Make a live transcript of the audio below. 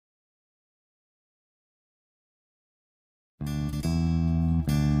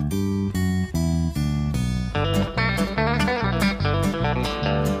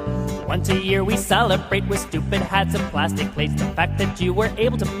Once a year we celebrate with stupid hats and plastic plates. The fact that you were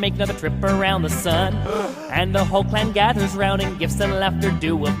able to make another trip around the sun. And the whole clan gathers round and gifts and laughter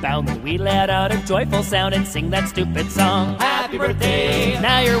do abound. And we let out a joyful sound and sing that stupid song. Happy birthday!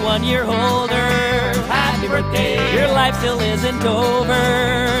 Now you're 1 year older. Happy birthday! Your life still isn't over.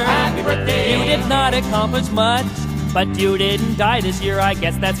 Happy birthday! You did not accomplish much, but you didn't die this year. I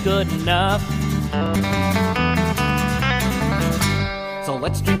guess that's good enough. So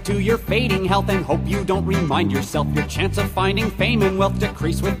let's drink to your fading health and hope you don't remind yourself your chance of finding fame and wealth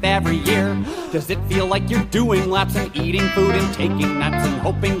decrease with every year. Does it feel like you're doing laps and eating food and taking naps and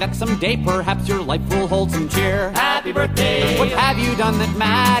hoping that someday perhaps your life will hold some cheer? Happy birthday! What have you done that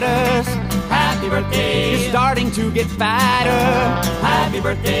matters? Happy birthday! You're starting to get fatter. Happy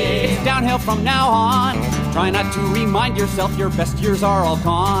birthday! It's downhill from now on. Try not to remind yourself your best years are all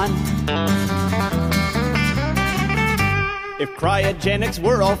gone. If cryogenics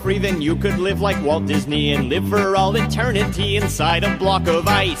were all free, then you could live like Walt Disney and live for all eternity inside a block of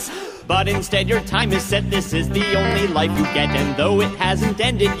ice. But instead your time is set, this is the only life you get. And though it hasn't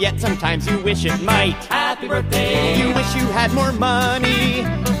ended yet, sometimes you wish it might. Happy birthday! You wish you had more money.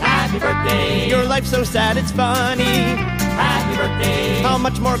 Happy birthday! Your life's so sad it's funny. Happy birthday! How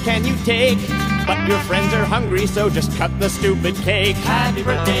much more can you take? But your friends are hungry, so just cut the stupid cake. Happy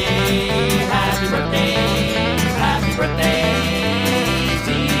birthday! Happy birthday! Happy birthday,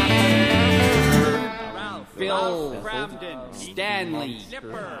 dear Phil, Frampton, Stanley,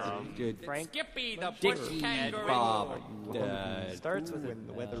 Frank, Skippy the Dickie, kangaroo. Bob, starts with when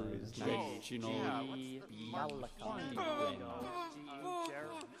the weather is nice, you know. Malachi.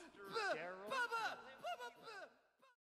 Gerald.